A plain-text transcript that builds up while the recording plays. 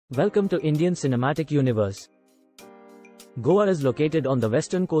Welcome to Indian Cinematic Universe. Goa is located on the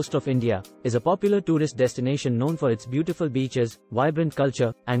western coast of India, is a popular tourist destination known for its beautiful beaches, vibrant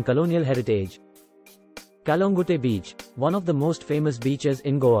culture, and colonial heritage. Calangute Beach, one of the most famous beaches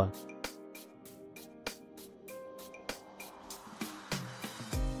in Goa.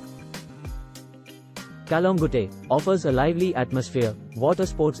 Calangute offers a lively atmosphere, water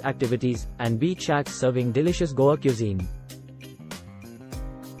sports activities, and beach shacks serving delicious Goa cuisine.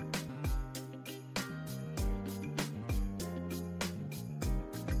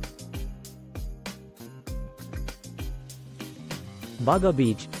 Baga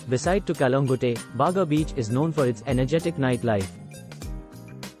Beach, beside to Calangute, Baga Beach is known for its energetic nightlife.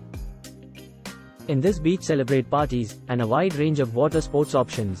 In this beach celebrate parties, and a wide range of water sports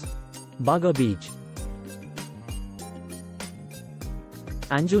options. Baga Beach.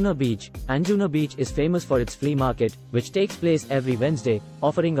 Anjuna Beach. Anjuna Beach is famous for its flea market, which takes place every Wednesday,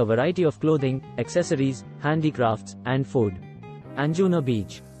 offering a variety of clothing, accessories, handicrafts, and food. Anjuna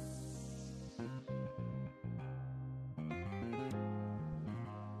Beach.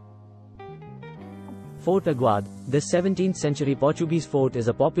 Fort Aguadaa. This 17th century Portuguese fort is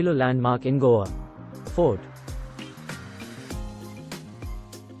a popular landmark in Goa. Fort.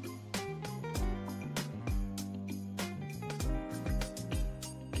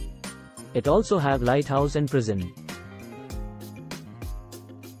 It also have lighthouse and prison.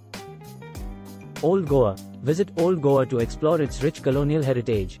 Old Goa. Visit Old Goa to explore its rich colonial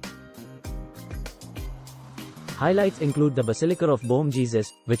heritage. Highlights include the Basilica of Bom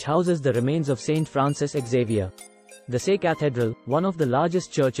Jesus, which houses the remains of Saint Francis Xavier. The Cathedral, one of the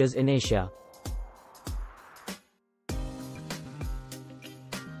largest churches in Asia.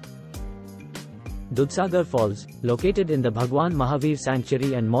 Dudhsagar Falls, located in the Bhagwan Mahavir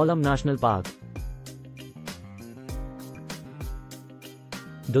Sanctuary and Palolem National Park.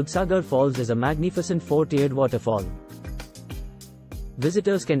 Dudhsagar Falls is a magnificent four-tiered waterfall.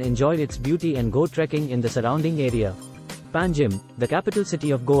 Visitors can enjoy its beauty and go trekking in the surrounding area. Panjim, the capital city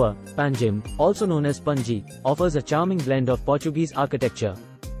of Goa, Panjim, also known as Panjim, offers a charming blend of Portuguese architecture.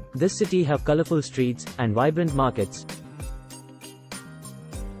 This city have colorful streets and vibrant markets.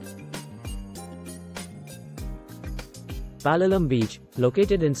 Palolem Beach,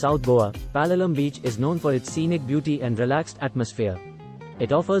 located in South Goa, Palolem Beach is known for its scenic beauty and relaxed atmosphere.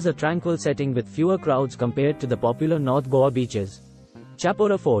 It offers a tranquil setting with fewer crowds compared to the popular North Goa beaches.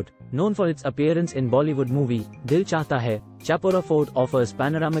 Chapora Fort, known for its appearance in Bollywood movie, Dil Chahta Hai, Chapora Fort offers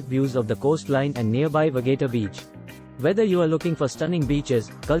panoramic views of the coastline and nearby Aguadaa Beach. Whether you are looking for stunning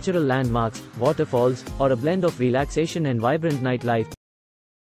beaches, cultural landmarks, waterfalls, or a blend of relaxation and vibrant nightlife,